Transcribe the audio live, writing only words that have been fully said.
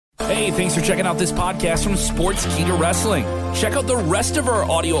Hey, thanks for checking out this podcast from Sportskeeda Wrestling. Check out the rest of our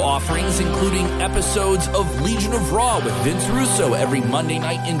audio offerings, including episodes of Legion of Raw with Vince Russo every Monday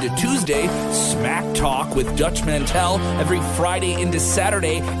night into Tuesday, Smack Talk with Dutch Mantell every Friday into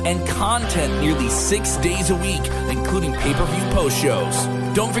Saturday, and content nearly 6 days a week, including pay-per-view post shows.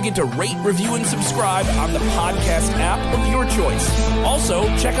 Don't forget to rate, review, and subscribe on the podcast app of your choice. Also,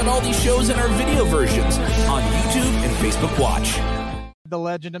 check out all these shows in our video versions on YouTube and Facebook Watch. The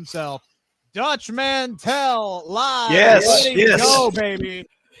legend himself, Dutch Mantell, live. Yes. Go, baby.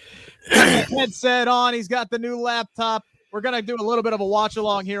 Headset on. He's got the new laptop. We're going to do a little bit of a watch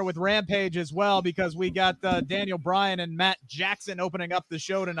along here with Rampage as well, because we got Daniel Bryan and Matt Jackson opening up the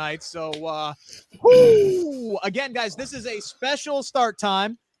show tonight. So, again, guys, this is a special start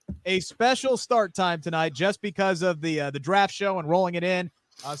time tonight just because of the draft show and rolling it in.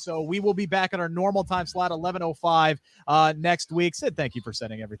 So we will be back at our normal time slot, 11:05 next week. Sid, thank you for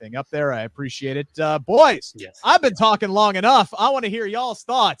setting everything up there. I appreciate it. Boys, yes. I've been talking long enough. I want to hear y'all's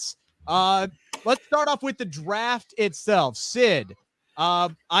thoughts. Let's start off with the draft itself. Sid,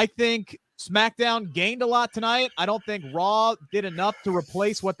 I think SmackDown gained a lot tonight. I don't think Raw did enough to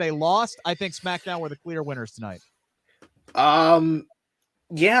replace what they lost. I think SmackDown were the clear winners tonight.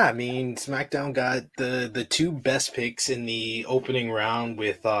 Yeah, I mean, SmackDown got the two best picks in the opening round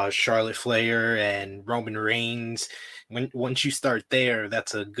with Charlotte Flair and Roman Reigns. Once you start there,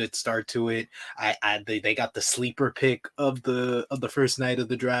 that's a good start to it. They got the sleeper pick of the first night of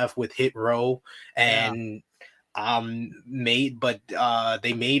the draft with Hit Row, and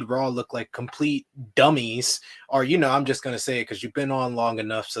they made Raw look like complete dummies. Or, I'm just gonna say it because you've been on long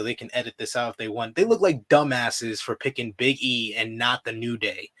enough so they can edit this out if they want. They look like dumbasses for picking Big E and not the New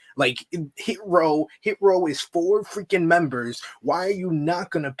Day. Like, Hit Row is 4 freaking members. Why are you not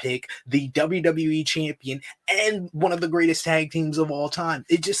gonna pick the WWE champion and one of the greatest tag teams of all time?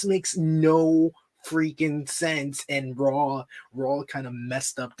 It just makes no freaking sense, and Raw kind of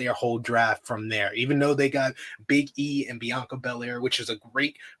messed up their whole draft from there. Even though they got Big E and Bianca Belair, which is a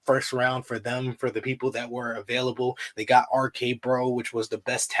great first round for them, for the people that were available. They got RK Bro, which was the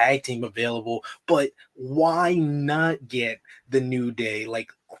best tag team available. But why not get the New Day?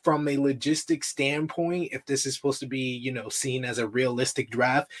 Like, from a logistic standpoint, if this is supposed to be, seen as a realistic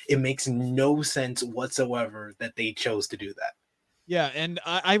draft, it makes no sense whatsoever that they chose to do that. Yeah, and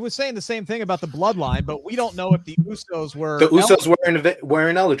I was saying the same thing about the Bloodline, but we don't know if the Usos were. The Usos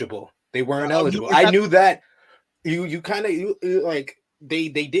weren't eligible. They weren't eligible. I knew that. You kind of like they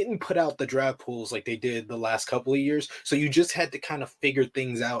didn't put out the draft pools like they did the last couple of years, so you just had to kind of figure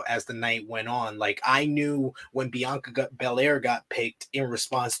things out as the night went on. Like, I knew when Bianca Belair got picked in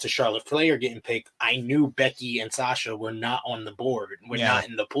response to Charlotte Flair getting picked, I knew Becky and Sasha were not on the board, not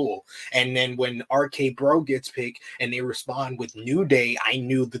in the pool. And then when RK Bro gets picked and they respond with New Day, I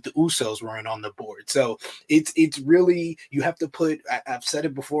knew that the Usos weren't on the board. So it's really, you have to put, I've said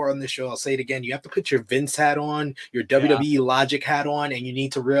it before on this show, I'll say it again, you have to put your Vince hat on, your WWE Logic hat on, and you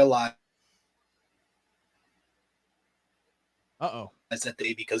need to realize that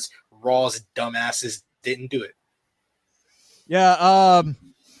day, because Raw's dumbasses didn't do it. Yeah,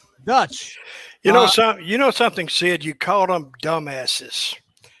 Dutch. You know something, Sid. You called them dumbasses.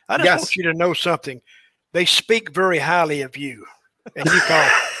 I just want you to know something. They speak very highly of you, and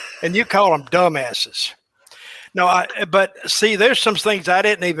you call them dumbasses. No, but see, there's some things I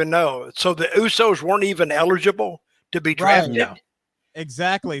didn't even know. So the Usos weren't even eligible to be drafted. Right. No.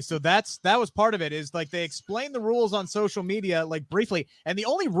 Exactly. So that was part of it, is like they explained the rules on social media, like, briefly. And the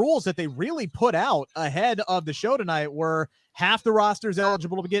only rules that they really put out ahead of the show tonight were half the roster is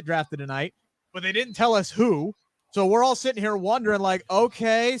eligible to get drafted tonight, but they didn't tell us who. So we're all sitting here wondering, like,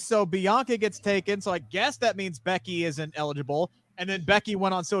 okay, so Bianca gets taken. So I guess that means Becky isn't eligible. And then Becky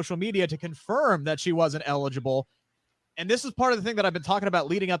went on social media to confirm that she wasn't eligible. And this is part of the thing that I've been talking about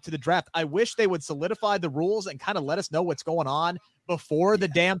leading up to the draft. I wish they would solidify the rules and kind of let us know what's going on before the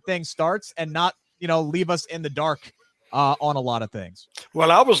damn thing starts, and not, leave us in the dark on a lot of things.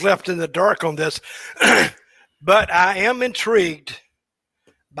 Well, I was left in the dark on this, but I am intrigued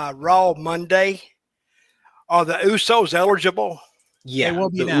by Raw Monday. Are the Usos eligible? Yeah, they will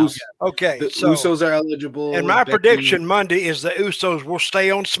be now. Okay, the Usos are eligible. And my prediction Monday is the Usos will stay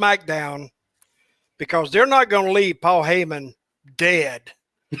on SmackDown, because they're not going to leave Paul Heyman dead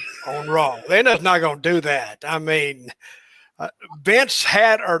on Raw. They're just not going to do that. I mean, Vince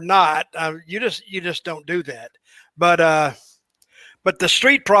hat or not, you just don't do that. But the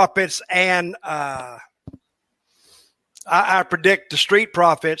Street Profits and I predict the Street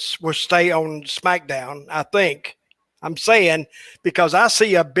Profits will stay on SmackDown. I'm saying, because I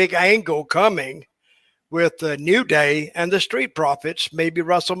see a big angle coming with the New Day and the Street Profits, maybe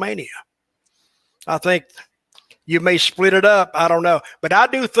WrestleMania. I think you may split it up. I don't know. But I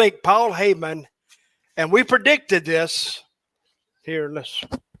do think Paul Heyman, and we predicted this. Here, let's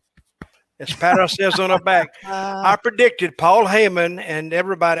pat ourselves on our back. I predicted Paul Heyman, and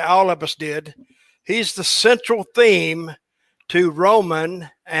everybody, all of us did. He's the central theme to Roman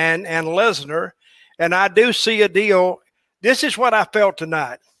and Lesnar. And I do see a deal. This is what I felt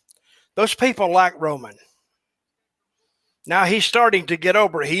tonight. Those people like Roman. Now he's starting to get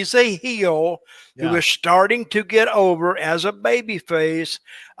over. He's a heel who is starting to get over as a babyface.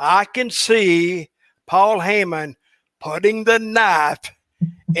 I can see Paul Heyman putting the knife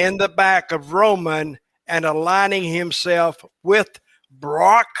in the back of Roman and aligning himself with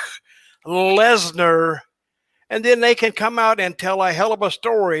Brock Lesnar. And then they can come out and tell a hell of a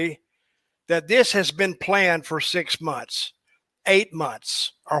story that this has been planned for 6 months, 8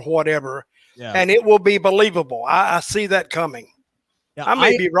 months, or whatever. Yeah. And it will be believable. I see that coming. Yeah, I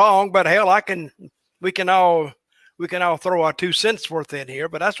may be wrong, but hell, we can all throw our 2 cents worth in here,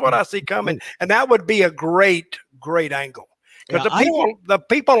 but that's what I see coming. And that would be a great angle. Because the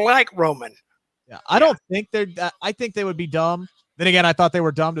people like Roman. Yeah, I don't think I think they would be dumb. Then again, I thought they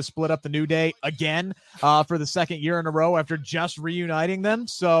were dumb to split up the New Day again for the second year in a row after just reuniting them.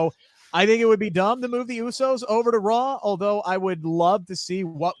 So I think it would be dumb to move the Usos over to Raw, although I would love to see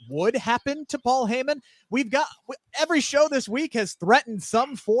what would happen to Paul Heyman. Every show this week has threatened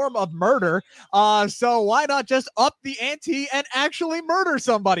some form of murder. So why not just up the ante and actually murder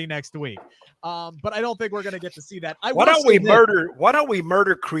somebody next week? But I don't think we're going to get to see that. Why don't we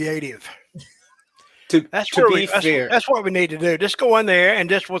murder creative? That's what we need to do. Just go in there and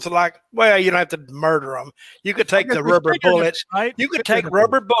just was like, well, you don't have to murder them. You could take the rubber bullets. Right? You could take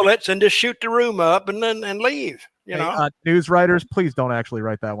rubber bullets and just shoot the room up and leave. You know, news writers, please don't actually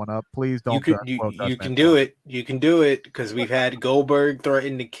write that one up. Please don't. You can do it. You can do it because we've had Goldberg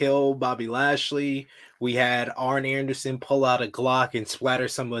threaten to kill Bobby Lashley. We had Arn Anderson pull out a Glock and splatter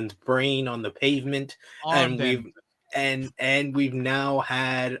someone's brain on the pavement, and we've now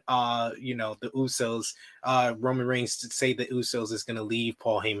had the Usos, Roman Reigns to say the Usos is going to leave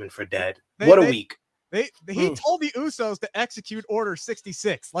Paul Heyman for dead. What a week. He told the Usos to execute Order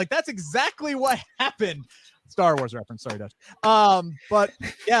 66. Like, that's exactly what happened. Star Wars reference. Sorry, Dutch. But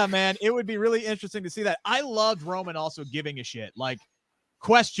yeah, man, it would be really interesting to see that. I loved Roman also giving a shit, like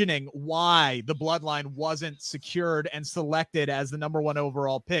questioning why the bloodline wasn't secured and selected as the #1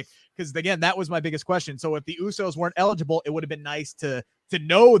 overall pick. Because again, that was my biggest question. So if the Usos weren't eligible, it would have been nice to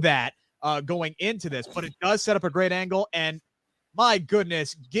know that going into this. But it does set up a great angle. And my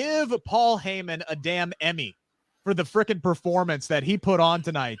goodness, give Paul Heyman a damn Emmy for the freaking performance that he put on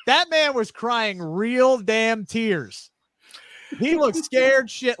tonight. That man was crying real damn tears. He looked scared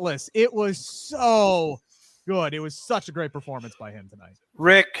shitless. It was so good. It was such a great performance by him tonight.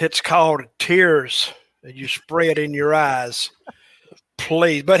 Rick, it's called tears that you spray it in your eyes.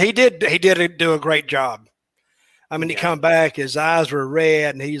 Please. But he did do a great job. I mean, he come back, his eyes were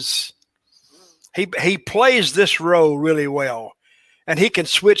red, and he plays this role really well. And he can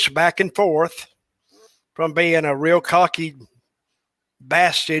switch back and forth from being a real cocky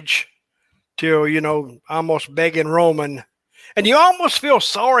bastard to, almost begging Roman. And you almost feel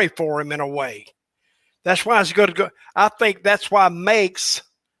sorry for him in a way. That's why it's going to go. I think that's why makes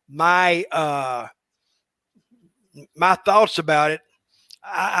my thoughts about it.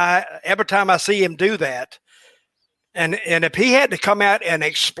 I every time I see him do that, and if he had to come out and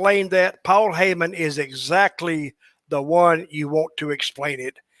explain that, Paul Heyman is exactly the one you want to explain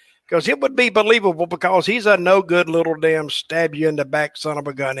it, because it would be believable, because he's a no good little damn stab you in the back son of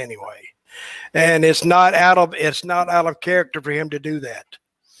a gun anyway, and it's not out of character for him to do that.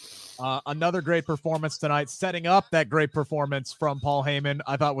 Another great performance tonight, setting up that great performance from Paul Heyman,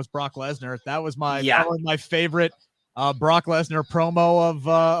 I thought was Brock Lesnar. That was probably my favorite Brock Lesnar promo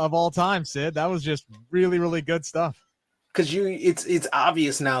of all time, Sid. That was just really, really good stuff. Because it's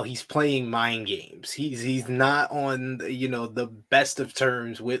obvious now he's playing mind games. He's not on the best of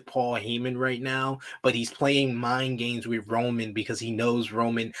terms with Paul Heyman right now, but he's playing mind games with Roman because he knows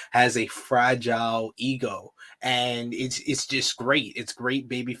Roman has a fragile ego. And it's just great. It's great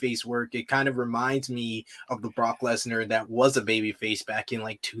babyface work. It kind of reminds me of the Brock Lesnar that was a babyface back in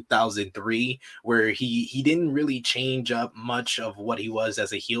like 2003, where he didn't really change up much of what he was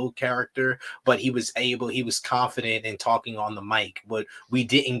as a heel character, but he was confident and talking talking on the mic, what we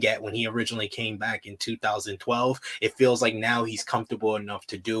didn't get when he originally came back in 2012. It feels like now he's comfortable enough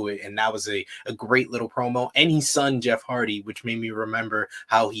to do it, and that was a great little promo. And he sunned Jeff Hardy, which made me remember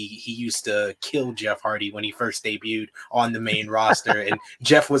how he used to kill Jeff Hardy when he first debuted on the main roster, and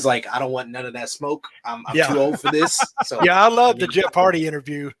Jeff was like, I don't want none of that smoke. I'm too old for this. So yeah, I love the Jeff Hardy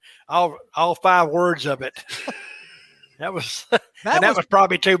interview. All 5 words of it. That was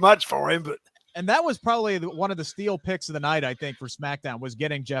probably too much for him, but. And that was probably one of the steal picks of the night, I think, for SmackDown, was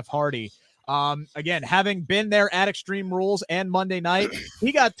getting Jeff Hardy. Again, having been there at Extreme Rules and Monday night,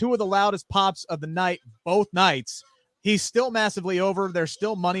 he got 2 of the loudest pops of the night, both nights. He's still massively over. There's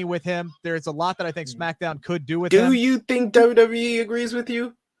still money with him. There's a lot that I think SmackDown could do with him. Do you think WWE agrees with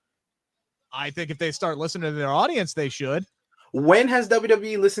you? I think if they start listening to their audience, they should. When has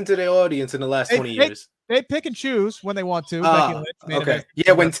WWE listened to their audience in the last 20 years? They pick and choose when they want to. Okay.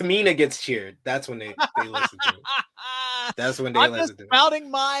 Yeah, when Tamina gets cheered, that's when they listen to it. That's when they listen to it. I'm just spouting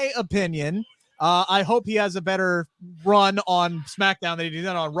my opinion. I hope he has a better run on SmackDown than he did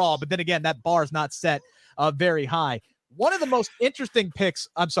on Raw. But then again, that bar is not set very high. One of the most interesting picks.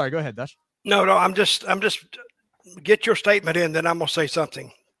 I'm sorry. Go ahead, Dutch. No. I'm just get your statement in. Then I'm gonna say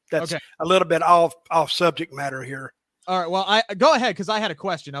something that's a little bit off subject matter here. All right. Well, I go ahead because I had a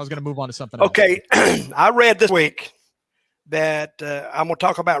question. I was going to move on to something else. I read this week that I'm going to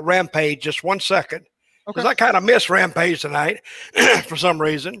talk about Rampage just 1 second because I kind of missed Rampage tonight for some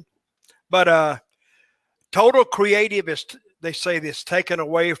reason. But Total Creative is, they say, this taken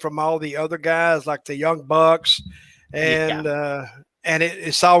away from all the other guys like the Young Bucks, and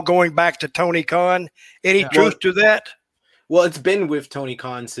it's all going back to Tony Khan. Any truth to that? Well, it's been with Tony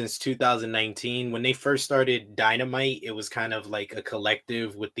Khan since 2019. When they first started Dynamite, it was kind of like a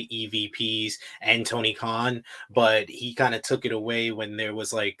collective with the EVPs and Tony Khan, but he kind of took it away when there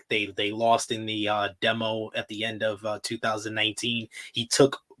was like they lost in the demo at the end of 2019. He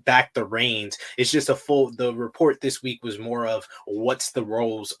took back the reins. It's just the report this week was more of what's the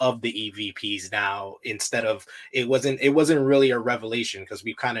roles of the EVPs now, instead of it wasn't really a revelation, because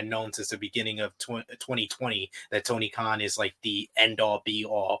we've kind of known since the beginning of 2020 that Tony Khan is like the end all be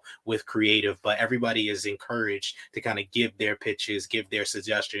all with creative, but everybody is encouraged to kind of give their pitches, give their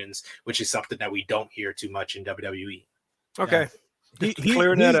suggestions, which is something that we don't hear too much in WWE. Okay. He's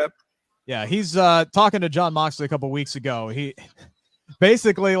clearing that up. Yeah. He's talking to John Moxley a couple weeks ago. He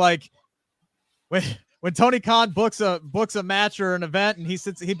basically, like, when Tony Khan books a match or an event, and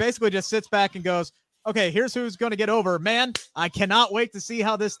he basically just sits back and goes, okay, here's who's going to get over. Man, I cannot wait to see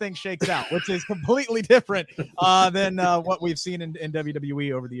how this thing shakes out, which is completely different than what we've seen in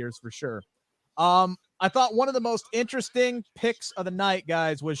WWE over the years, for sure. I thought one of the most interesting picks of the night,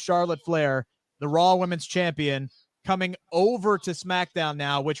 guys, was Charlotte Flair, the Raw Women's Champion, coming over to SmackDown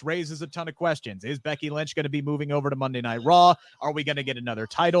now, which raises a ton of questions. Is Becky Lynch going to be moving over to Monday Night Raw? Are we going to get another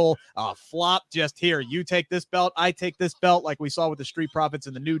title flop just here? You take this belt, I take this belt, like we saw with the Street Profits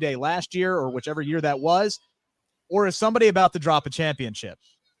in the New Day last year, or whichever year that was? Or is somebody about to drop a championship?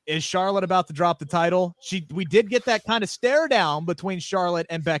 Is Charlotte about to drop the title? We did get that kind of stare down between Charlotte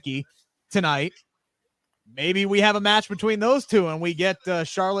and Becky tonight. Maybe we have a match between those two and we get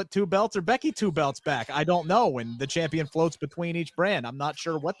Charlotte 2 belts or Becky 2 belts back. I don't know. When the champion floats between each brand, I'm not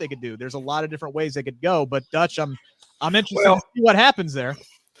sure what they could do. There's a lot of different ways they could go, but Dutch, I'm interested to see what happens there.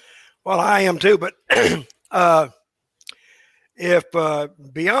 Well, I am too, but if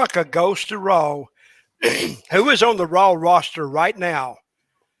Bianca goes to Raw, who is on the Raw roster right now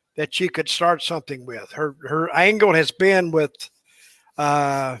that she could start something with? Her angle has been with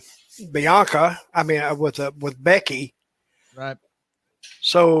Bianca, with Becky, right?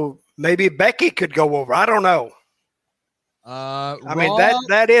 So maybe Becky could go over. I don't know.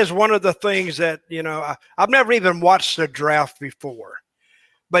 That is one of the things that, I've never even watched the draft before,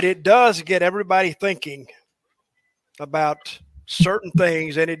 but it does get everybody thinking about certain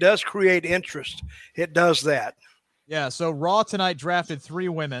things, and it does create interest. It does that. Yeah. So Raw tonight drafted 3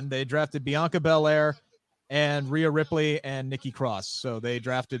 women. They drafted Bianca Belair and Rhea Ripley and Nikki Cross. So they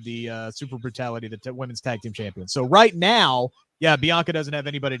drafted the Super Brutality, the women's tag team champion. So right now, Bianca doesn't have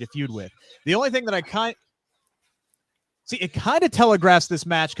anybody to feud with. The only thing that it kind of telegraphs this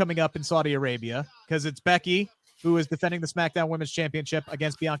match coming up in Saudi Arabia, because it's Becky, who is defending the SmackDown Women's Championship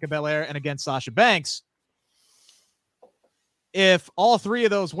against Bianca Belair and against Sasha Banks. If all 3 of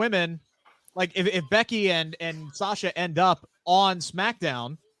those women, like if Becky and Sasha end up on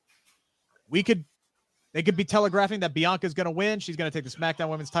SmackDown, they could be telegraphing that Bianca's going to win. She's going to take the SmackDown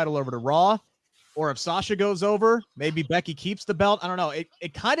Women's title over to Raw. Or if Sasha goes over, maybe Becky keeps the belt. I don't know.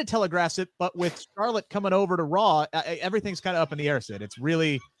 It kind of telegraphs it, but with Charlotte coming over to Raw, everything's kind of up in the air, Sid. It's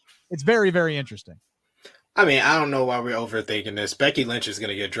very, very interesting. I mean, I don't know why we're overthinking this. Becky Lynch is going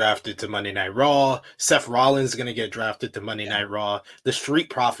to get drafted to Monday Night Raw. Seth Rollins is going to get drafted to Monday Night Raw. The Street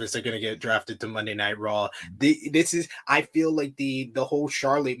Profits are going to get drafted to Monday Night Raw. I feel like the whole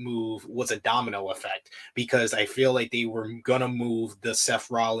Charlotte move was a domino effect because I feel like they were going to move the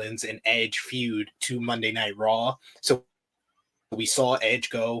Seth Rollins and Edge feud to Monday Night Raw. So we saw Edge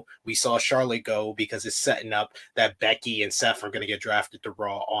go, we saw Charlotte go because it's setting up that Becky and Seth are going to get drafted to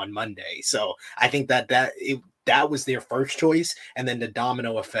Raw on Monday. So I think that was their first choice, and then the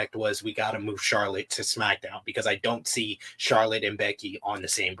domino effect was we got to move Charlotte to SmackDown because I don't see Charlotte and Becky on the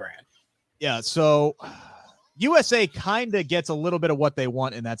same brand. Yeah, so USA kind of gets a little bit of what they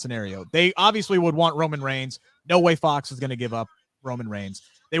want in that scenario. They obviously would want Roman Reigns. No way Fox is going to give up Roman Reigns.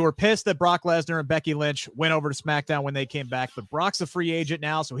 They were pissed that Brock Lesnar and Becky Lynch went over to SmackDown when they came back, but Brock's a free agent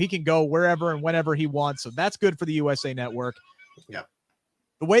now, so he can go wherever and whenever he wants. So that's good for the USA Network. Yeah.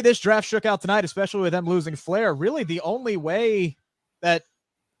 The way this draft shook out tonight, especially with them losing Flair, really the only way that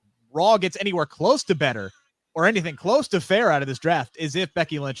Raw gets anywhere close to better or anything close to fair out of this draft is if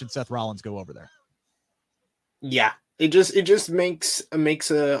Becky Lynch and Seth Rollins go over there. Yeah. It just makes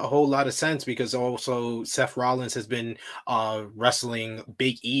a whole lot of sense because also Seth Rollins has been wrestling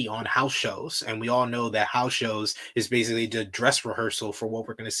Big E on house shows, and we all know that house shows is basically the dress rehearsal for what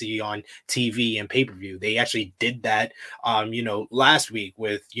we're going to see on TV and pay-per-view. They actually did that last week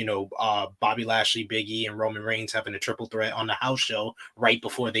with Bobby Lashley, Big E, and Roman Reigns having a triple threat on the house show right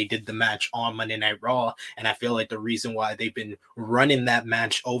before they did the match on Monday Night Raw. And I feel like the reason why they've been running that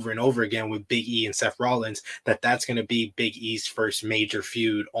match over and over again with Big E and Seth Rollins, that's going to be Big E's first major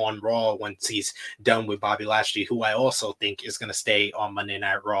feud on Raw once he's done with Bobby Lashley, who I also think is going to stay on Monday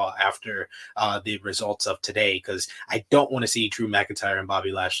Night Raw after the results of today, because I don't want to see Drew McIntyre and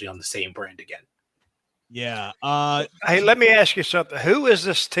Bobby Lashley on the same brand again. Yeah. Hey, let me ask you something. Who is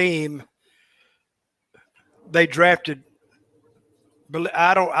this team they drafted?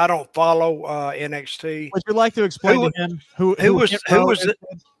 I don't follow NXT. Would you like to explain to him who was it?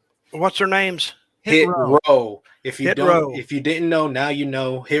 What's their names? Hit Row. If you didn't know, now you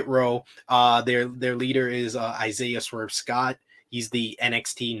know. Hit Row. Their leader is Isaiah Swerve Scott. He's the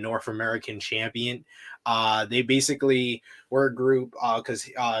NXT North American champion. They basically were a group because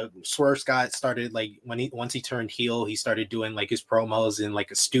Swerve Scott started once he turned heel, he started doing his promos in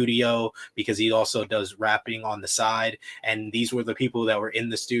a studio because he also does rapping on the side. And these were the people that were in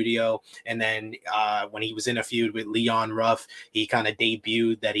the studio. And then when he was in a feud with Leon Ruff, he kind of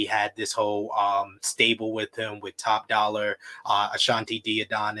debuted that he had this whole stable with him with Top Dollar, Ashanti D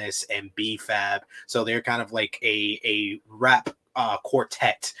Adonis, and B-Fab. So they're kind of like a rap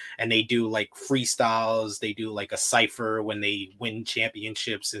quartet, and they do freestyles, they do a cypher when they win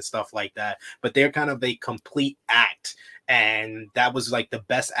championships and stuff like that, but they're kind of a complete act, and that was the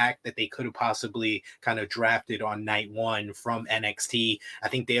best act that they could have possibly kind of drafted on night one from NXT. I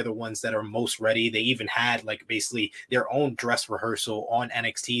think they're the ones that are most ready. They even had basically their own dress rehearsal on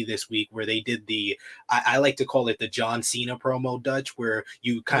NXT this week where they did I like to call it the John Cena promo, Dutch, where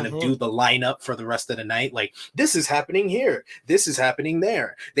you kind of do the lineup for the rest of the night. This is happening here, this is happening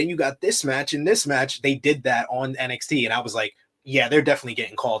there, then you got this match and this match. They did that on NXT, and I was like, yeah, they're definitely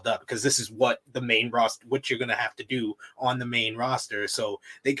getting called up because this is what the main roster, what you're going to have to do on the main roster. So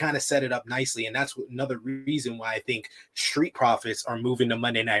they kind of set it up nicely. And that's another reason why I think Street Profits are moving to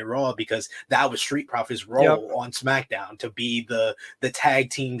Monday Night Raw, because that was Street Profits' role on SmackDown, to be the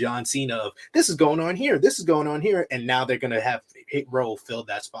tag team John Cena of this is going on here, this is going on here. And now they're going to have Hit Row fill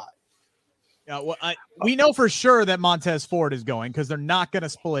that spot. Yeah, well, we know for sure that Montez Ford is going because they're not going to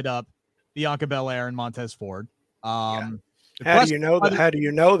split up Bianca Belair and Montez Ford. How do you know that? How do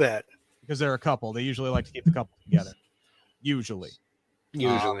you know that? Because they're a couple. They usually like to keep the couple together. Usually.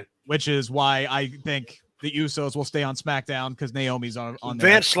 Which is why I think the Usos will stay on SmackDown because Naomi's on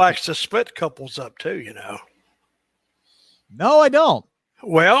Vince likes to split couples up too, No, I don't.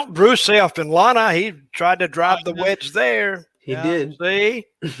 Well, Rusev and Lana, he tried to drive the wedge there. He did. See?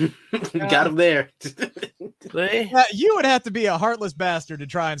 Got him there. See? Yeah, you would have to be a heartless bastard to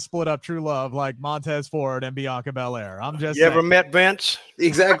try and split up True Love like Montez Ford and Bianca Belair. I'm just You ever met Vince?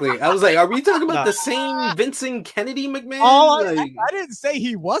 Exactly. I was like, are we talking about the same Vincent Kennedy McMahon? I didn't say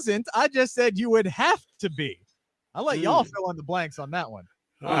he wasn't. I just said you would have to be. I'll let y'all fill in the blanks on that one.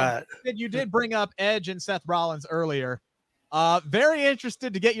 All right. You did bring up Edge and Seth Rollins earlier. Very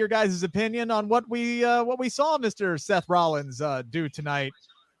interested to get your guys' opinion on what we saw Mr. Seth Rollins do tonight,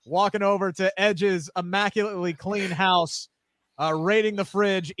 walking over to Edge's immaculately clean house, raiding the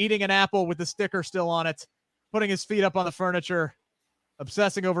fridge, eating an apple with the sticker still on it, putting his feet up on the furniture,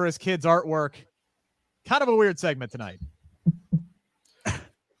 obsessing over his kids' artwork. Kind of a weird segment tonight.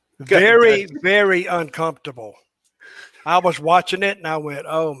 Very, very uncomfortable. I was watching it and I went,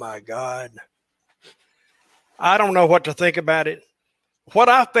 oh my God. I don't know what to think about it. What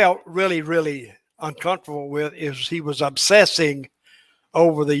I felt really, really uncomfortable with is he was obsessing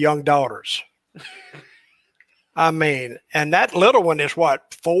over the young daughters. I mean, and that little one is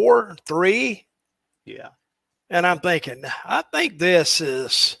what, 4, 3? Yeah. And I'm thinking, I think this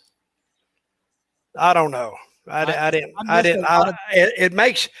is, I don't know. It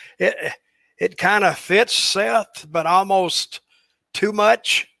makes it, it kind of fits Seth, but almost too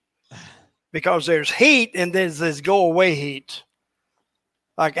much because there's heat and there's this go away heat.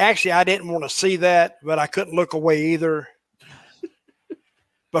 Like, actually, I didn't want to see that, but I couldn't look away either.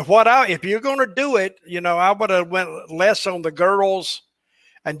 But if you're going to do it, I would have went less on the girls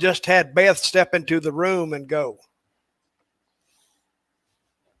and just had Beth step into the room and go.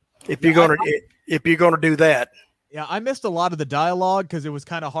 If you're going to do that. Yeah, I missed a lot of the dialogue because it was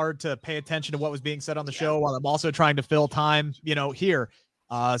kind of hard to pay attention to what was being said on the show while I'm also trying to fill time, here.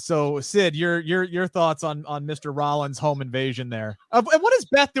 So Sid, your thoughts on Mr. Rollins' home invasion there? And what is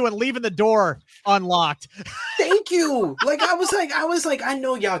Beth doing leaving the door unlocked? Thank you. I was like, I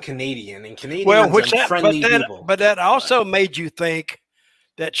know y'all Canadian and Canadians are friendly people. But that also made you think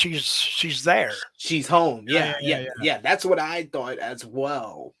that she's there. She's home. Yeah. That's what I thought as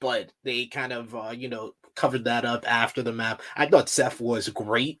well. But they kind of, covered that up after the map. I thought Seth was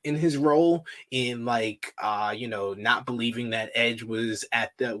great in his role in not believing that Edge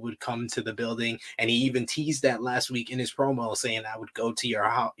would come to the building, and he even teased that last week in his promo, saying I would go to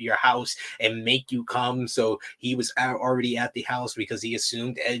your house and make you come. So he was already at the house because he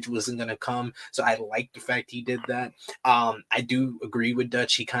assumed Edge wasn't going to come. So I like the fact he did that. I do agree with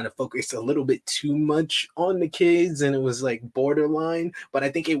Dutch. He kind of focused a little bit too much on the kids, and it was like borderline, but I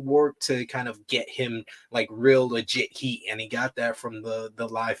think it worked to kind of get him like real legit heat, and he got that from the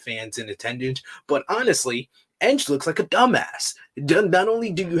live fans in attendance. But honestly, Edge looks like a dumbass. Not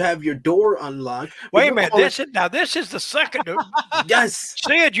only do you have your door unlocked. Wait a minute, this is the second. Yes,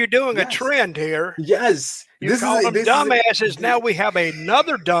 Sid, you're doing a trend here. Yes, you call them dumbasses. Now we have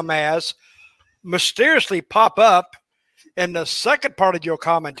another dumbass mysteriously pop up in the second part of your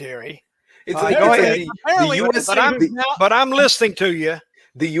commentary. It's go ahead. But I'm listening to you.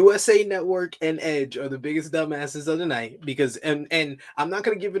 The USA Network and Edge are the biggest dumbasses of the night because, and I'm not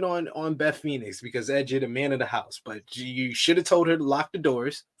going to give it on Beth Phoenix because Edge is the man of the house, but you should have told her to lock the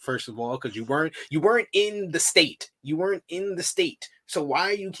doors, first of all, because you weren't in the state. You weren't in the state. So why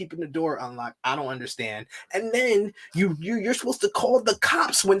are you keeping the door unlocked? I don't understand. And then you're supposed to call the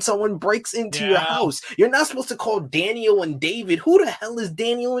cops when someone breaks into your house. You're not supposed to call Daniel and David. Who the hell is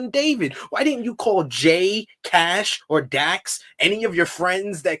Daniel and David? Why didn't you call Jay, Cash, or Dax? Any of your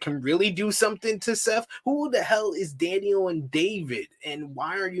friends that can really do something to Seth? Who the hell is Daniel and David? And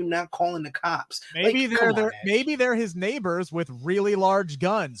why are you not calling the cops? Maybe they're his neighbors with really large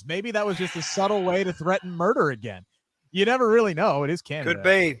guns. Maybe that was just a subtle way to threaten murder again. You never really know. It is Canada. Could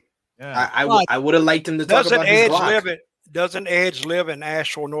be. Yeah. I would have liked him to talk about his block. Doesn't Edge live in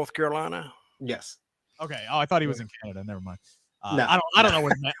Asheville, North Carolina? Yes. Okay. Oh, I thought he was in Canada. Never mind. No. I don't know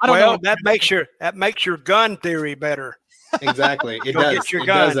what. That makes your gun theory better. Exactly. It does. It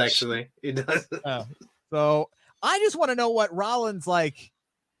does actually. It does. So I just want to know what Rollins'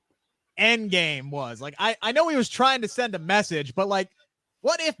 end game was. I know he was trying to send a message, but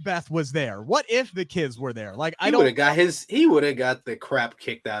what if Beth was there? What if the kids were there? He would have got the crap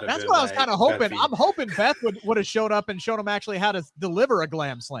kicked out of him. That's what I was kind of hoping. I'm hoping Beth would have showed up and showed him actually how to deliver a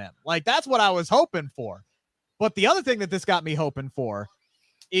glam slam. That's what I was hoping for. But the other thing that this got me hoping for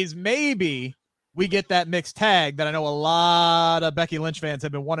is maybe we get that mixed tag that I know a lot of Becky Lynch fans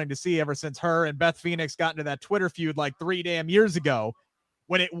have been wanting to see ever since her and Beth Phoenix got into that Twitter feud 3 damn years ago,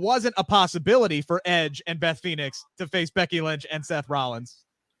 when it wasn't a possibility for Edge and Beth Phoenix to face Becky Lynch and Seth Rollins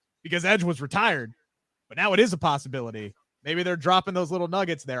because Edge was retired. But now it is a possibility. Maybe they're dropping those little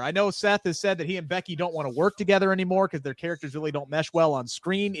nuggets there. I know Seth has said that he and Becky don't want to work together anymore because their characters really don't mesh well on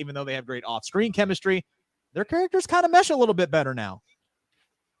screen, even though they have great off-screen chemistry. Their characters kind of mesh a little bit better now.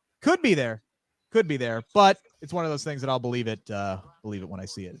 Could be there, but it's one of those things that I'll believe it when I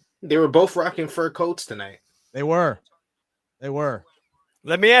see it. They were both rocking fur coats tonight. They were.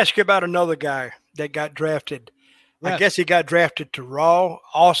 Let me ask you about another guy that got drafted. Yes. I guess he got drafted to Raw,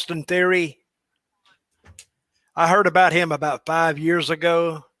 Austin Theory. I heard about him about 5 years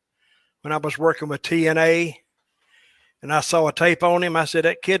ago when I was working with TNA, and I saw a tape on him. I said,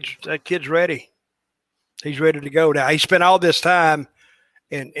 that kid's ready. He's ready to go now. He spent all this time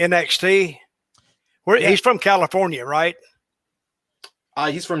in NXT. He's from California, right?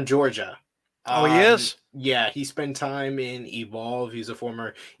 He's from Georgia. Oh, he is? Yeah, he spent time in Evolve. He's a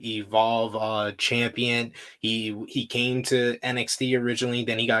former Evolve champion. He came to NXT originally,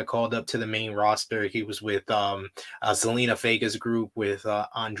 then he got called up to the main roster. He was with Zelina Vega's group with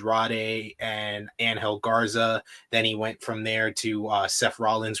Andrade and Angel Garza. Then he went from there to Seth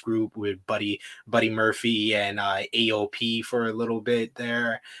Rollins' group with Buddy Murphy and AOP for a little bit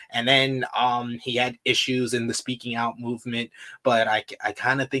there. And then he had issues in the speaking out movement, but I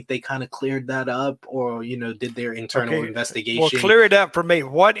kind of think they kind of cleared that up, or did their internal investigation. Well, clear it up for me.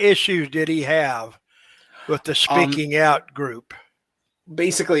 What issues did he have with the speaking out group?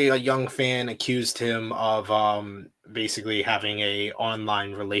 Basically, a young fan accused him of basically having a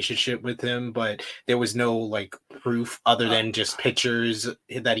online relationship with him, but there was no like proof other than just pictures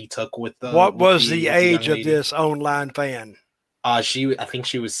that he took with the. What was the age of this online fan? I think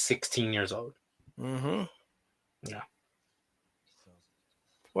she was 16 years old. Mm-hmm. Yeah.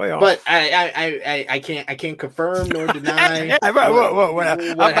 Well, but I can't confirm nor deny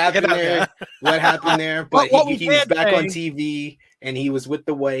what happened there. But he was back on TV, and he was with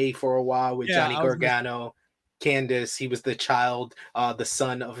the Way for a while with Johnny Gargano, Candice. He was the child, the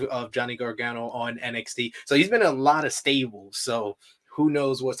son of Johnny Gargano on NXT. So he's been in a lot of stables. So who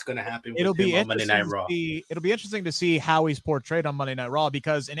knows what's going to happen with him on Monday Night Raw. It'll be interesting to see how he's portrayed on Monday Night Raw,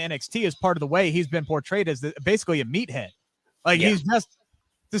 because in NXT, as part of the Way, he's been portrayed as basically a meathead. Like he's just,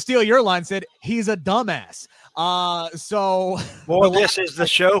 to steal your line, said he's a dumbass. This is the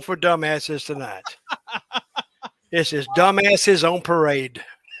show for dumbasses tonight. This is dumbasses on parade.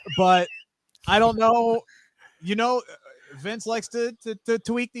 But I don't know. Vince likes to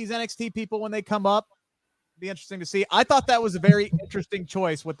tweak these NXT people when they come up. Be interesting to see. I thought that was a very interesting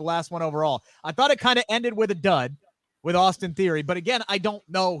choice with the last one overall. I thought it kind of ended with a dud with Austin Theory, but again, I don't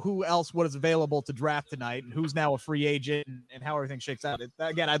know who else was available to draft tonight and who's now a free agent and how everything shakes out.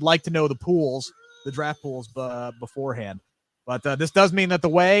 Again, I'd like to know the draft pools beforehand. But this does mean that the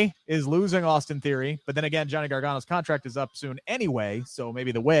Way is losing Austin Theory. But then again, Johnny Gargano's contract is up soon anyway, so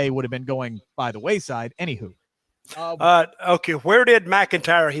maybe the Way would have been going by the wayside. Anywho. Okay, where did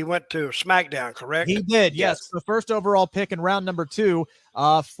McIntyre? He went to SmackDown, correct? He did, yes. The first overall pick in round number 2,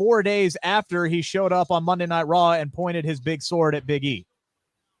 4 days after he showed up on Monday Night Raw and pointed his big sword at Big E.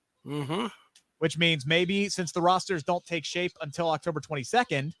 Mm-hmm. Which means maybe, since the rosters don't take shape until October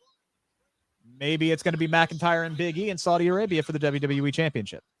 22nd, maybe it's going to be McIntyre and Big E in Saudi Arabia for the WWE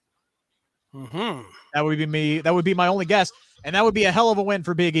Championship. Mm-hmm. That would be me. That would be my only guess, and that would be a hell of a win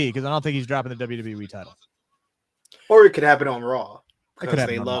for Big E, because I don't think he's dropping the WWE title. Or it could happen on Raw, because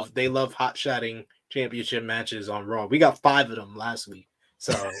they love hot shotting championship matches on Raw. We got 5 of them last week,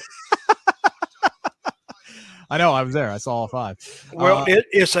 so I know, I was there. I saw all 5. Well,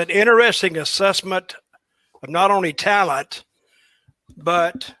 it's an interesting assessment of not only talent,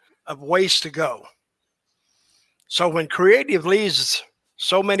 but of ways to go. So when creative leaves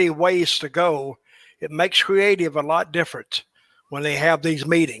so many ways to go, it makes creative a lot different when they have these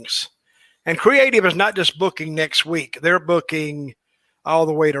meetings. And creative is not just booking next week. They're booking all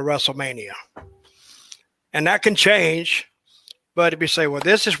the way to WrestleMania. And that can change. But if you say, well,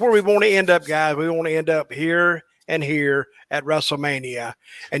 this is where we want to end up, guys. We want to end up here and here at WrestleMania.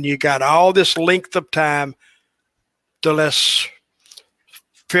 And you got all this length of time to let's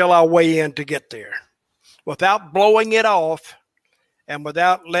fill our way in to get there without blowing it off and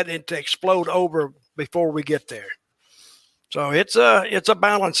without letting it explode over before we get there. So it's a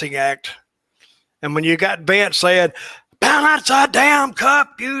balancing act. And when you got Vince saying, balance a damn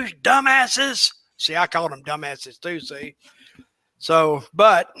cup, you dumbasses. See, I call them dumbasses too, see. So,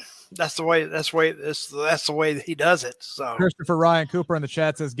 but that's the way that he does it. So Christopher Ryan Cooper in the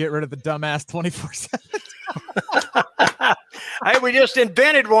chat says, get rid of the dumbass 24/7. Hey, we just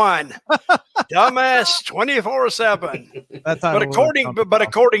invented one. Dumbass 24/7. But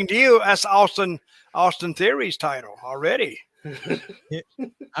according to you, that's Austin Theory's title already.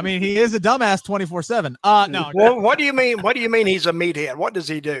 I mean, he is a dumbass 24/7. No. Well, what do you mean? What do you mean he's a meathead? What does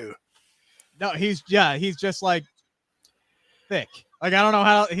he do? No, he's just like thick. Like, I don't know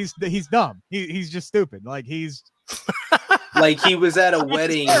how he's dumb. He's just stupid. Like, he's like, he was at a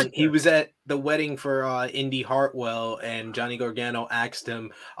wedding. He was at the wedding for Indy Hartwell, and Johnny Gargano asked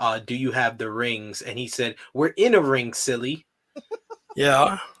him, do you have the rings? And he said, we're in a ring, silly.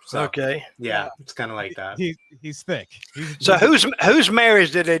 Yeah. So, okay. Yeah, it's kind of like that. He's thick. So whose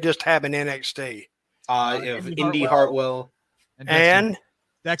marriage did they just have in NXT? Indy Hartwell and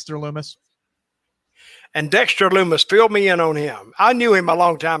Dexter Lumis. And Dexter Lumis, fill me in on him. I knew him a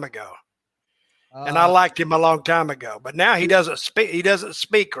long time ago, and I liked him a long time ago. But now he doesn't speak. He doesn't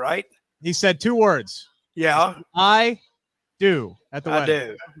speak, right? He said 2 words. Yeah. I do at the wedding. I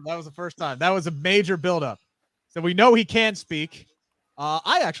do. That was the first time. That was a major buildup. So we know he can speak.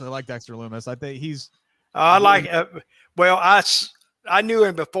 I actually like Dexter Lumis. I think he's. I like. Well, I knew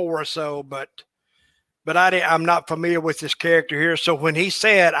him before, so but I'm not familiar with this character here. So when he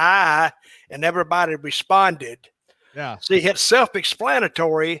said "I" and everybody responded, yeah. See, it's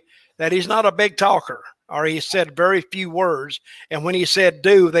self-explanatory that he's not a big talker, or he said very few words. And when he said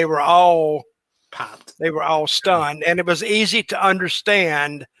 "do," they were all popped. They were all stunned, and it was easy to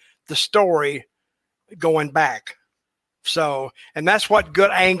understand the story going back. So, and that's what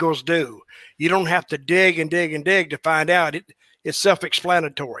good angles do. You don't have to dig and dig and dig to find out. It's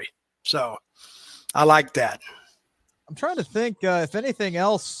self-explanatory. So I like that. I'm trying to think if anything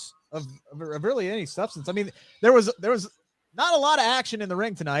else of really any substance. I mean, there was not a lot of action in the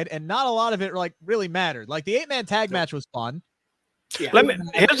ring tonight, and not a lot of it like really mattered. Like the 8-man tag match was fun. Yeah.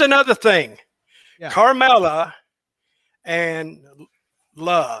 Here's another thing. Yeah. Carmella and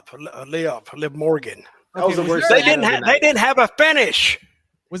Liv Morgan. That was the worst. They didn't have a finish.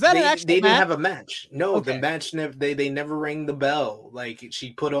 Was that an actual They didn't match? have a match. No, Okay. the match never. They never rang the bell. Like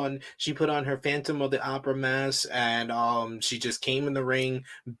she put on her Phantom of the Opera mask, and she just came in the ring,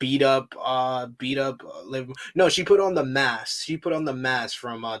 beat up Liv. No, she put on the mask. She put on the mask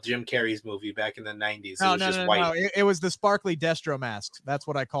from Jim Carrey's movie back in the 90s. No, it was just white. no. It was the sparkly Destro mask. That's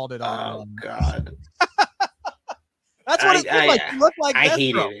what I called it. Oh God. That's what it looked like. It looked like I Destro.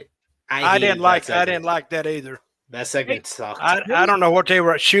 hated it. I didn't like that either. That segment sucked. I don't know what they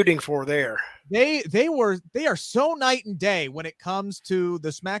were shooting for there. They are so night and day when it comes to the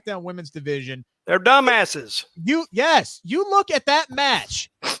SmackDown Women's Division. They're dumbasses. You look at that match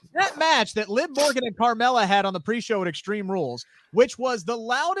that Liv Morgan and Carmella had on the pre-show at Extreme Rules, which was the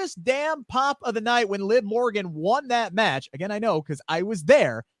loudest damn pop of the night when Liv Morgan won that match. Again, I know because I was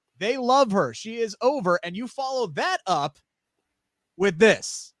there. They love her. She is over, and you follow that up with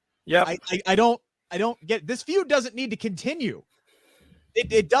this. Yep. I don't get this feud doesn't need to continue.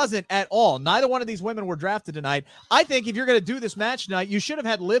 It doesn't at all. Neither one of these women were drafted tonight. I think if you're going to do this match tonight, you should have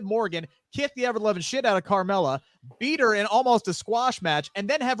had Liv Morgan kick the ever-loving shit out of Carmella, beat her in almost a squash match, and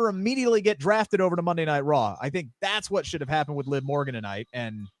then have her immediately get drafted over to Monday Night Raw. I think that's what should have happened with Liv Morgan tonight.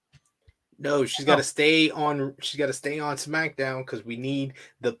 And no, she's got to stay on. She's got to stay on SmackDown because we need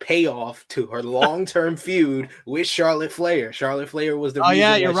the payoff to her long-term feud with Charlotte Flair. Charlotte Flair was the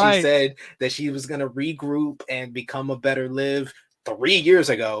reason why she said that she was going to regroup and become a better Liv 3 years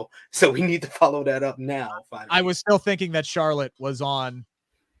ago. So we need to follow that up now. Finally. I was still thinking that Charlotte was on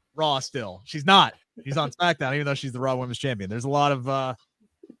Raw still. She's not. She's on SmackDown, even though she's the Raw Women's Champion. There's a lot of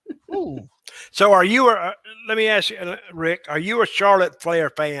So are you let me ask you, Rick, are you a Charlotte Flair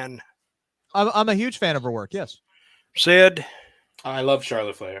fan? I'm a huge fan of her work, yes. Sid? I love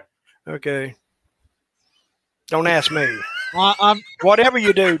Charlotte Flair. Okay. Don't ask me. Whatever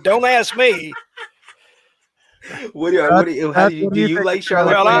you do, don't ask me. Do you like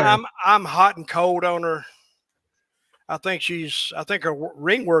Charlotte Well, Flair? I'm hot and cold on her. I think her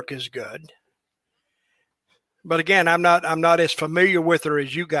ring work is good. But again, I'm not as familiar with her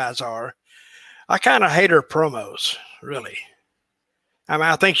as you guys are. I kind of hate her promos, really. I mean,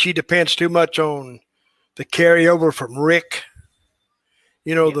 I think she depends too much on the carryover from Rick,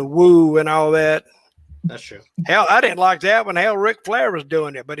 the woo and all that. That's true. Hell, I didn't like that when Ric Flair was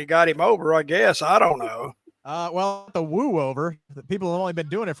doing it, but he got him over, I guess. I don't know. Well, the woo over. The people have only been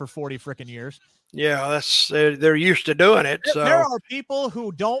doing it for 40 freaking years. Yeah, they're used to doing it. So there are people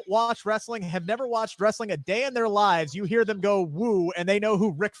who don't watch wrestling, have never watched wrestling a day in their lives. You hear them go woo, and they know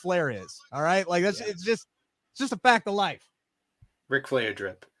who Ric Flair is. All right, like it's just a fact of life. Ric Flair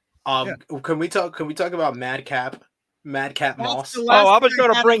drip. Can we talk about Madcap Moss? Oh, I was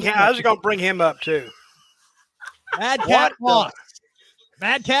going to bring him up too. Madcap Moss.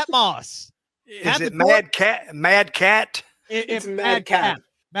 Madcap Moss. Is it Mad Cat? It's Madcap.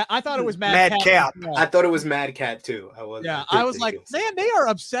 I thought it was Madcap. I thought it was Mad Cat too. I was like, man, they are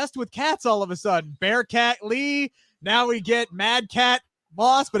obsessed with cats all of a sudden. Bearcat Lee. Now we get Madcap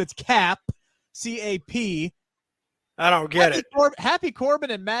Moss, but it's Cap, CAP. I don't get it. Happy Corbin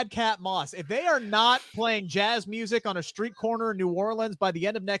and Madcap Moss. If they are not playing jazz music on a street corner in New Orleans by the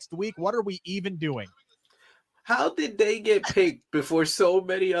end of next week, what are we even doing? How did they get picked before so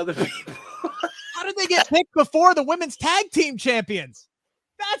many other people? How did they get picked before the women's tag team champions?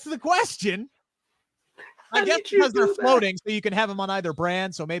 That's the question. I guess because they're floating, so you can have them on either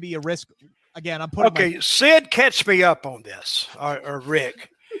brand. So maybe you risk. Again, I'm putting. Sid, catch me up on this, or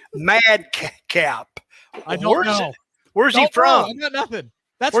Rick. Madcap. I don't know. Where's he from? I got nothing.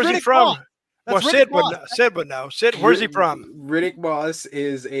 That's where's Riddick he from? Moss. Well, Sid would know. Sid, where's he from? Riddick Moss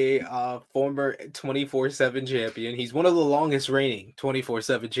is a former 24/7 champion. He's one of the longest reigning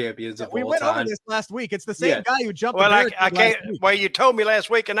 24/7 champions of all time. We went over this last week. It's the same guy who jumped. Well, I can't. Well, you told me last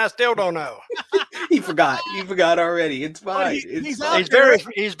week, and I still don't know. He forgot. You forgot already. It's fine.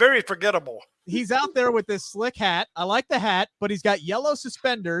 He's very forgettable. He's out there with this slick hat. I like the hat, but he's got yellow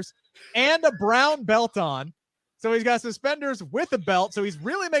suspenders and a brown belt on. So he's got suspenders with a belt. So he's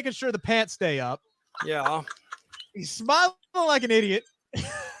really making sure the pants stay up. Yeah. He's smiling like an idiot.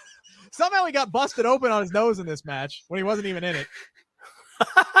 Somehow he got busted open on his nose in this match when he wasn't even in it.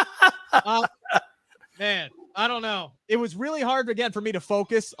 Man, I don't know. It was really hard, again, for me to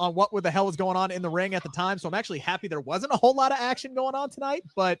focus on what the hell was going on in the ring at the time. So I'm actually happy there wasn't a whole lot of action going on tonight.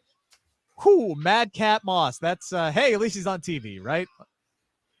 But, Madcap Moss. That's, hey, at least he's on TV, right?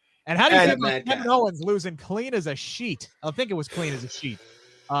 And how do you think Kevin Owens losing clean as a sheet? I think it was clean as a sheet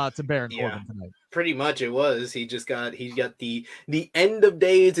to Baron Corbin tonight. Pretty much it was. He got the end of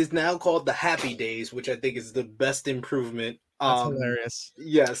days is now called the happy days, which I think is the best improvement. That's hilarious.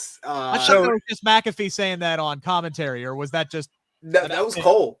 Yes. I thought it was just McAfee saying that on commentary, or was that just that was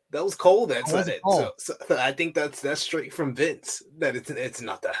Cole? That was Cole that said it. So I think that's straight from Vince. That it's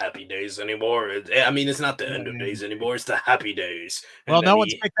not the happy days anymore. It's not the end of days anymore. It's the happy days. Well, no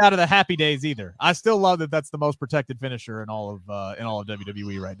one's kicked out of the happy days either. I still love that. That's the most protected finisher in all of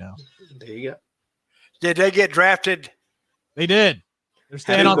WWE right now. There you go. Did they get drafted? They did. They're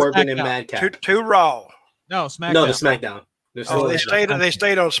staying on Corbin SmackDown. And Madcap. To Raw. No, SmackDown. No, the SmackDown. They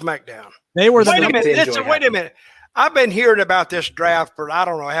stayed on SmackDown. They were wait a minute. I've been hearing about this draft for I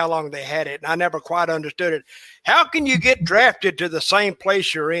don't know how long they had it, and I never quite understood it. How can you get drafted to the same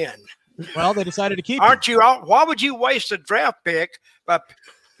place you're in? Well, they decided to keep. Aren't you? Why would you waste a draft pick? But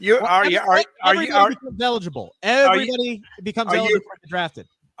everybody becomes eligible. Everybody becomes eligible to be drafted.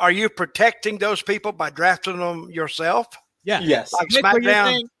 Are you protecting those people by drafting them yourself? Yeah. Yes. Like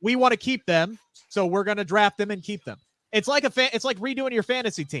SmackDown. We want to keep them, so we're going to draft them and keep them. It's like it's like redoing your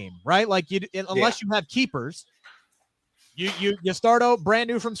fantasy team, right? Like unless you have keepers. You start out brand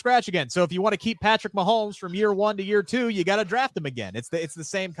new from scratch again. So if you want to keep Patrick Mahomes from year 1 to year 2, you got to draft him again. It's the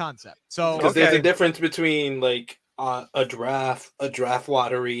same concept. So because there's a difference between like a draft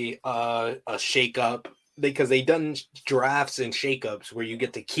lottery, a shakeup, because they done drafts and shakeups where you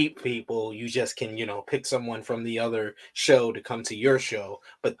get to keep people. You just can pick someone from the other show to come to your show.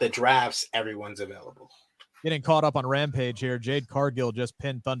 But the drafts, everyone's available. Getting caught up on Rampage here. Jade Cargill just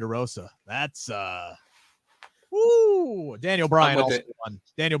pinned Thunder Rosa. That's Woo! Daniel Bryan also won.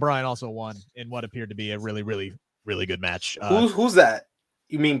 Daniel Bryan also won in what appeared to be a really, really, really good match. Who's that?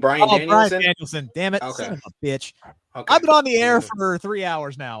 You mean Bryan Danielson? Bryan Danielson. Damn it. Okay. Son of a bitch. Okay. I've been on the air for 3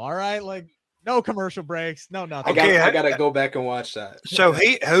 hours now. All right. Like no commercial breaks. No, nothing. I gotta go back and watch that. So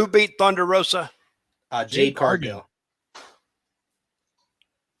who beat Thunder Rosa? Jade Cargill.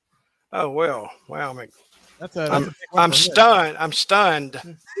 Oh well. Wow. I'm stunned. I'm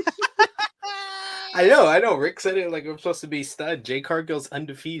stunned. I know. Rick said it like I'm supposed to be stunned. Jade Cargill's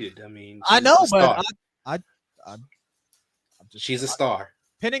undefeated. I mean, I know, but she's a star.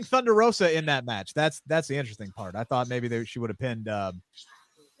 Pinning Thunder Rosa in that match. That's the interesting part. I thought maybe she would have pinned.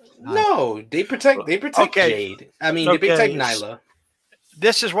 No, they protect Jade. I mean, they protect Nyla.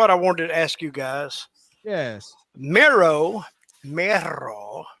 This is what I wanted to ask you guys. Yes. Miro.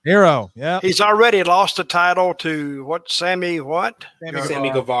 Yeah. He's already lost the title to Sammy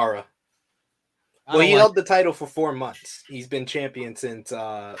Guevara. Well, he held the title for 4 months. He's been champion since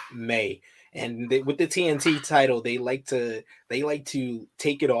May. And with the TNT title, they like to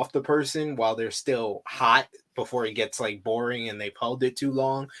take it off the person while they're still hot before it gets like boring and they've held it too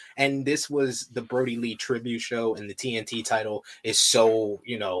long. And this was the Brody Lee tribute show, and the TNT title is so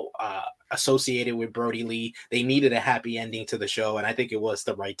associated with Brody Lee. They needed a happy ending to the show, and I think it was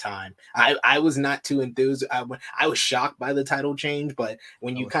the right time. I was not too enthused. I was shocked by the title change, but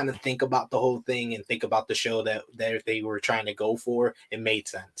when you kind of think about the whole thing and think about the show that they were trying to go for, it made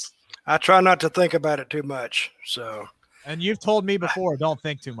sense. I try not to think about it too much. So, and you've told me before, don't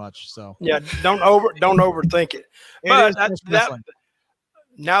think too much. So yeah, don't overthink it. But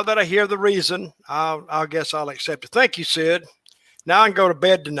now that I hear the reason, I guess I'll accept it. Thank you, Sid. Now I can go to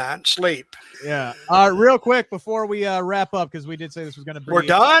bed tonight and sleep. Yeah. Real quick before we wrap up, because we did say this was going to be we're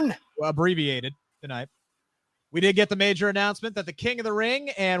done abbreviated tonight. We did get the major announcement that the King of the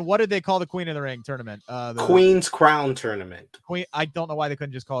Ring and what did they call the Queen of the Ring tournament? The Queen's Crown tournament. Queen. I don't know why they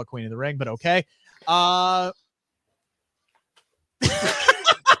couldn't just call it Queen of the Ring, but okay. Why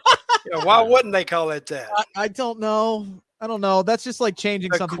wouldn't they call it that? I don't know. I don't know. That's just like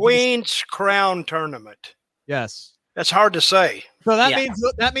changing something. The Queen's Crown tournament. Yes. That's hard to say. So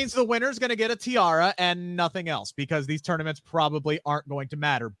that means the winner's going to get a tiara and nothing else, because these tournaments probably aren't going to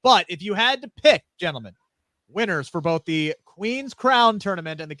matter. But if you had to pick, gentlemen, winners for both the Queen's Crown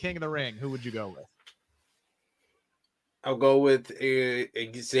tournament and the King of the Ring, who would you go with? I'll go with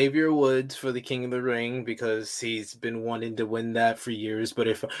Xavier Woods for the King of the Ring because he's been wanting to win that for years. But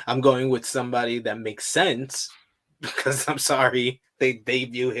if I'm going with somebody that makes sense, because I'm sorry, they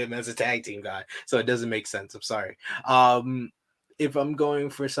view him as a tag team guy, so it doesn't make sense. I'm sorry. If I'm going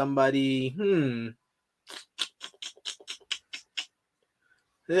for somebody,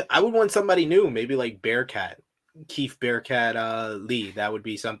 I would want somebody new, maybe like Bearcat. Keith Bearcat Lee. That would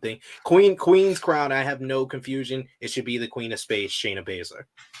be something. Queen's Crown, I have no confusion. It should be the Queen of Space, Shayna Baszler.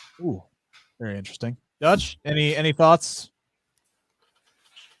 Ooh, very interesting. Dutch, any thoughts?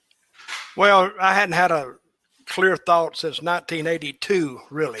 Well, I hadn't had a clear thought since 1982,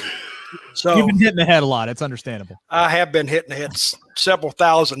 really. So you've been hitting the head a lot. It's understandable. I have been hitting the head several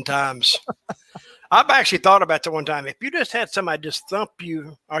thousand times. I've actually thought about that one time. If you just had somebody just thump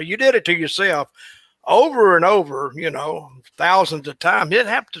you, or you did it to yourself over and over, thousands of times, it'd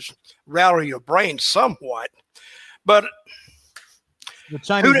have to rattle your brain somewhat. But who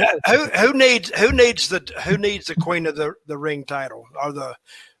needs the Queen of the Ring title or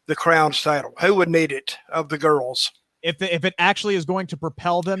the Crown's title? Who would need it of the girls? If it actually is going to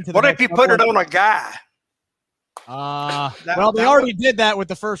propel them to the what if you put it on a guy? They already did that with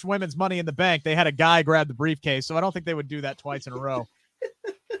the first women's Money in the Bank. They had a guy grab the briefcase, so I don't think they would do that twice in a row.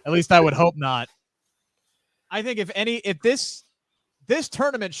 At least I would hope not. I think if this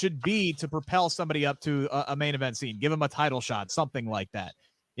tournament should be to propel somebody up to a main event scene, give them a title shot, something like that.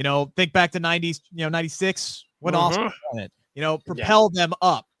 Think back to 90s, 96 when Austin won it. Propel them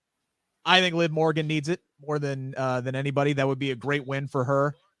up. I think Liv Morgan needs it more than anybody. That would be a great win for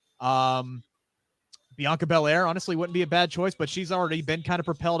her. Bianca Belair honestly wouldn't be a bad choice, but she's already been kind of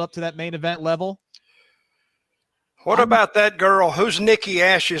propelled up to that main event level. What about that girl? Who's Nikki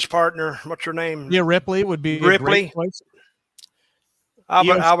Ash's partner? What's her name? Yeah, Ripley would be Ripley. A great choice.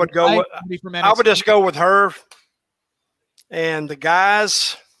 I would go with. I would just go with her. And the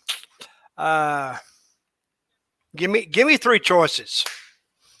guys, give me three choices.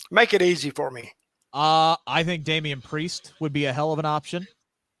 Make it easy for me. I think Damian Priest would be a hell of an option.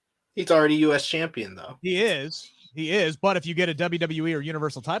 He's already U.S. champion, though. He is. But if you get a WWE or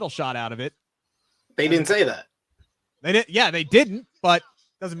Universal title shot out of it, they didn't say that. They didn't. Yeah, they didn't. But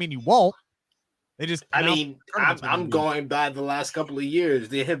doesn't mean you won't. They just. I'm going by the last couple of years.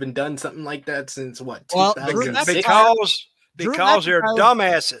 They haven't done something like that since what? Well, because they're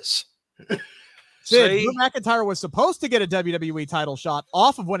dumbasses. Drew McIntyre was supposed to get a WWE title shot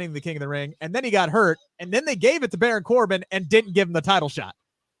off of winning the King of the Ring, and then he got hurt, and then they gave it to Baron Corbin and didn't give him the title shot.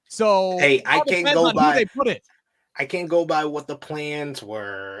 So hey, I can't go by. They put it. I can't go by what the plans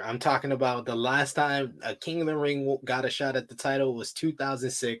were. I'm talking about the last time a King of the Ring got a shot at the title was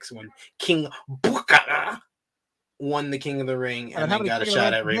 2006 when King Booker won the King of the Ring and then got a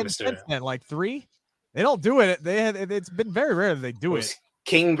shot at Rey Mysterio. Like 3? They don't do it. It's been very rare that they do it.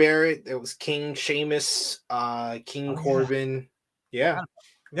 King Barrett. It was King Sheamus, King Corbin. Yeah,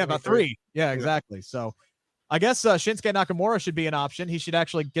 about 3. Yeah, exactly. So I guess Shinsuke Nakamura should be an option. He should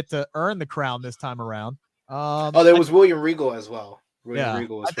actually get to earn the crown this time around. There was William Regal as well. William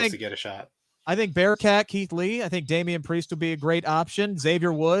Regal was supposed to get a shot. I think Bearcat, Keith Lee. I think Damian Priest would be a great option.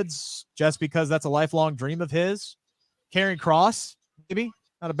 Xavier Woods, just because that's a lifelong dream of his. Karrion Kross, maybe.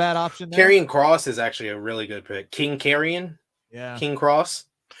 Not a bad option there. Karrion Kross is actually a really good pick. King Karrion? Yeah. King Kross?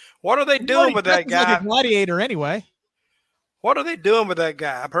 What are they doing with that guy? Like a gladiator anyway. What are they doing with that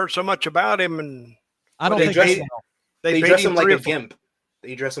guy? I've heard so much about him, and I don't think they dress him like a gimp.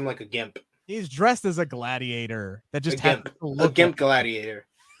 They dress him like a gimp. He's dressed as a gladiator that just a gimp gladiator.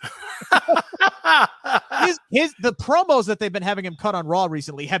 The promos that they've been having him cut on Raw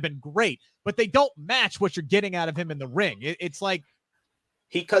recently have been great, but they don't match what you're getting out of him in the ring. It's like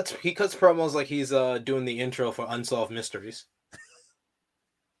he cuts promos like he's doing the intro for Unsolved Mysteries.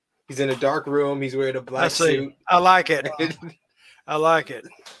 He's in a dark room. He's wearing a black suit. I like it. I like it.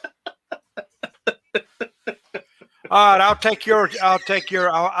 All right,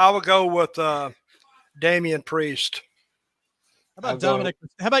 I will go with Damian Priest. How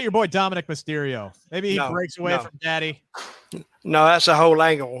about your boy Dominic Mysterio? Maybe he breaks away from Daddy. No, that's a whole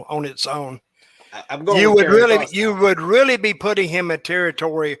angle on its own. I'm going. You would really be putting him in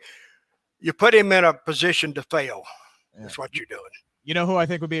territory. You put him in a position to fail. Yeah. That's what you're doing. You know who I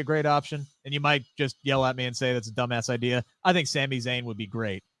think would be a great option? And you might just yell at me and say that's a dumbass idea. I think Sami Zayn would be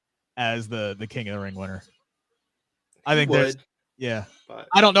great as the King of the Ring winner. I think would. Yeah. But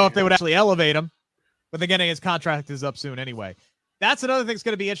I don't know if they would actually elevate him, But then again, his contract is up soon anyway. That's another thing that's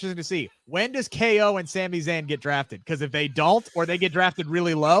going to be interesting to see. When does KO and Sami Zayn get drafted? Because if they don't, or they get drafted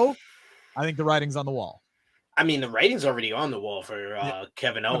really low, I think the writing's on the wall. I mean, the writing's already on the wall for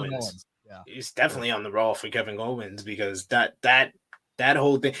Kevin Owens. Yeah. It's definitely on the wall for Kevin Owens because that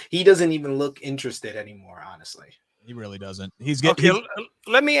whole thing, he doesn't even look interested anymore, honestly. He really doesn't.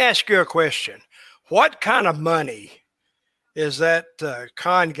 Let me ask you a question. What kind of money is that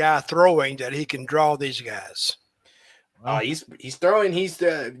con guy throwing that he can draw these guys? He's throwing.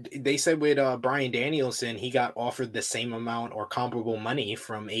 They said with Bryan Danielson, he got offered the same amount or comparable money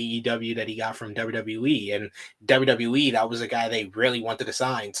from AEW that he got from WWE, and WWE, that was a guy they really wanted to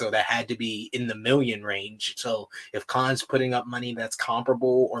sign, so that had to be in the million range. So if Khan's putting up money that's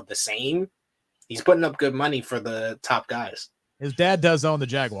comparable or the same, he's putting up good money for the top guys. His dad does own the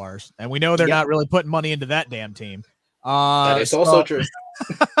Jaguars, and we know they're not really putting money into that damn team. That is also true.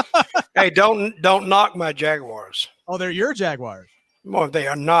 Hey, don't knock my Jaguars. Oh, they're your Jaguars. Well, they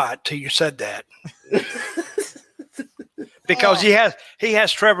are not till you said that. Because he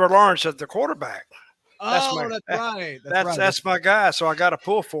has Trevor Lawrence as the quarterback. That's right. That's my guy. So I got to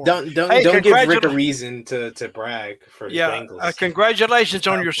pull for him. Don't give Rick a reason to brag for the Bengals. Congratulations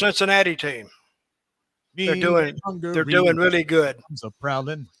on your Cincinnati team. They're doing really good. I'm so proud.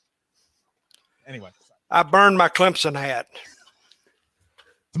 Anyway, I burned my Clemson hat.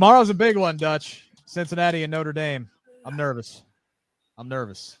 Tomorrow's a big one, Dutch. Cincinnati and Notre Dame. I'm nervous. I'm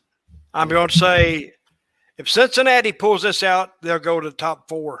going to say if Cincinnati pulls this out, they'll go to the top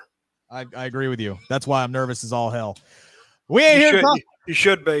 4. I agree with you. That's why I'm nervous as all hell. We ain't here to talk. You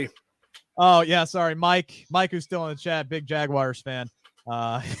should be. Oh, yeah, sorry. Mike, who's still in the chat, big Jaguars fan.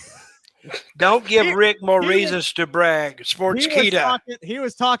 Don't give Rick more reasons to brag. Sportskeeda. He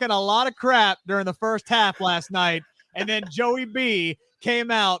was talking a lot of crap during the first half last night, and then Joey B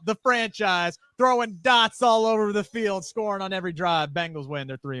came out, the franchise, throwing dots all over the field, scoring on every drive. Bengals win.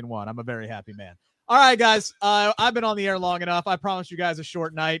 They're 3-1. I'm a very happy man. All right, guys. I've been on the air long enough. I promised you guys a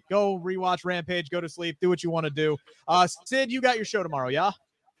short night. Go rewatch Rampage. Go to sleep. Do what you want to do. Sid, you got your show tomorrow, yeah?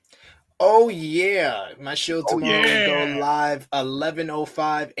 Oh, yeah. My show tomorrow will go live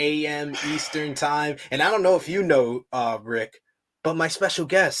 11:05 a.m. Eastern time. And I don't know if you know, Rick, but my special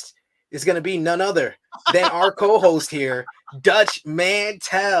guest is going to be none other than our co-host here, Dutch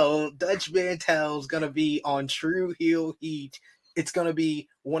Mantell. Dutch Mantell is going to be on True Heel Heat. It's going to be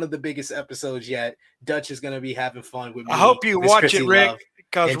one of the biggest episodes yet. Dutch is going to be having fun with me. I hope you watch Chrissy it, Rick, Love,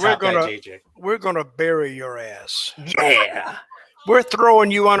 because we're gonna bury your ass. Yeah. We're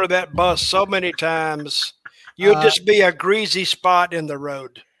throwing you under that bus so many times. You'll just be a greasy spot in the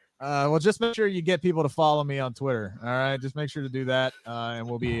road. Well, just make sure you get people to follow me on Twitter. All right, just make sure to do that, and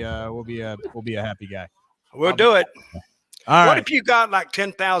we'll be a happy guy. We'll do it. All what right. if you got like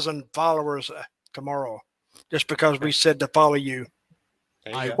 10,000 followers tomorrow, just because we said to follow you?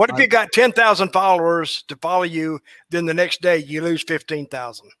 What if you got 10,000 followers to follow you, then the next day you lose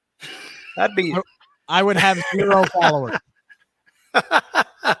 15,000? That'd be. I would have 0 followers.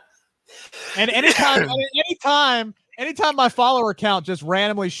 And anytime my follower count just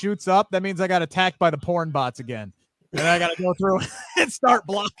randomly shoots up, that means I got attacked by the porn bots again. And I got to go through and start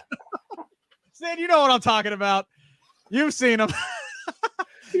blocking. Sid, you know what I'm talking about. You've seen them.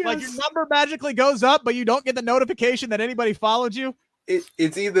 Yes. Like your number magically goes up, but you don't get the notification that anybody followed you.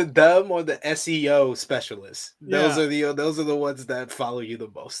 It's either them or the SEO specialists. Those are the ones that follow you the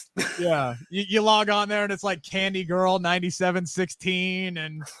most. Yeah. You log on there and it's like Candy Girl 9716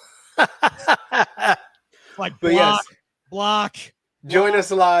 and like block. Join us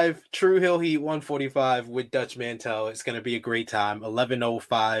live, True Hill Heat 145 with Dutch Mantell. It's going to be a great time.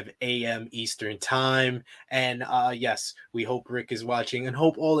 11:05 a.m. Eastern time. And yes, we hope Rick is watching and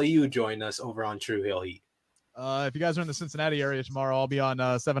hope all of you join us over on True Hill Heat. If you guys are in the Cincinnati area tomorrow, I'll be on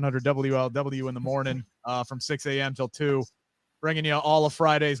 700 WLW in the morning from 6 a.m. till 2, bringing you all of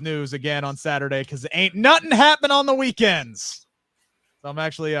Friday's news again on Saturday because ain't nothing happening on the weekends. So I'm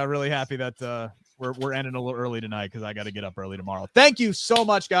actually really happy that we're ending a little early tonight because I got to get up early tomorrow. Thank you so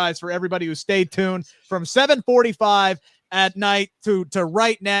much, guys, for everybody who stayed tuned from 7:45 at night to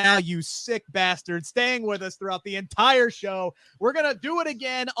right now, you sick bastards, staying with us throughout the entire show. We're going to do it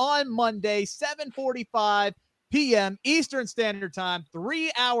again on Monday, 7:45 p.m. Eastern Standard Time,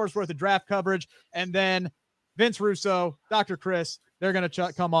 3 hours worth of draft coverage. And then Vince Russo, Dr. Chris, they're going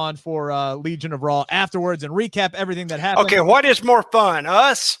to come on for Legion of Raw afterwards and recap everything that happened. Okay, what is more fun,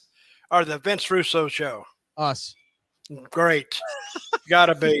 us or the Vince Russo show? Us. Great.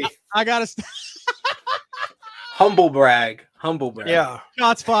 Gotta be. I got to Humble brag. Yeah.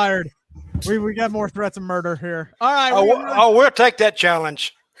 Shots fired. We got more threats of murder here. All right. We'll take that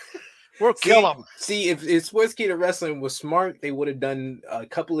challenge. We'll kill them. See, if Sportskeeda Wrestling was smart, they would have done a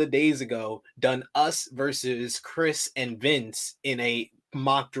couple of days ago, done us versus Chris and Vince in a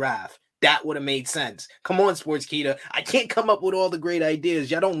mock draft. That would have made sense. Come on, Sportskeeda. I can't come up with all the great ideas.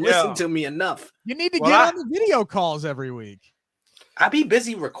 Y'all don't listen to me enough. You need to get on the video calls every week. I'd be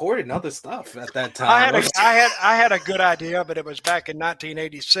busy recording other stuff at that time. I had a good idea, but it was back in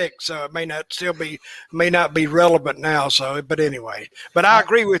 1986, so it may not be relevant now. So, but anyway, but I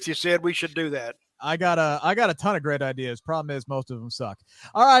agree with you, Sid. We should do that. I got a ton of great ideas. Problem is, most of them suck.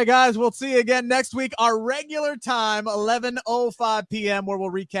 All right, guys, we'll see you again next week. Our regular time, 11:05 p.m., where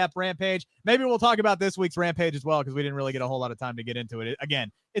we'll recap Rampage. Maybe we'll talk about this week's Rampage as well, because we didn't really get a whole lot of time to get into it.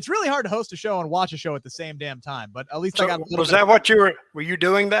 Again, it's really hard to host a show and watch a show at the same damn time. But at least I got. Was that what you were you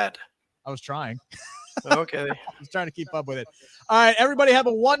doing that? I was trying. Okay. I was trying to keep up with it. All right, everybody, have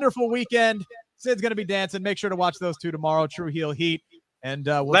a wonderful weekend. Sid's gonna be dancing. Make sure to watch those two tomorrow. True Heel Heat and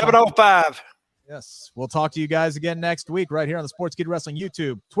 11:05. Yes, we'll talk to you guys again next week right here on the Sportskeeda Wrestling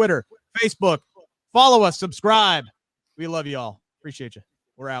YouTube, Twitter, Facebook. Follow us, subscribe. We love you all. Appreciate you.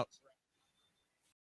 We're out.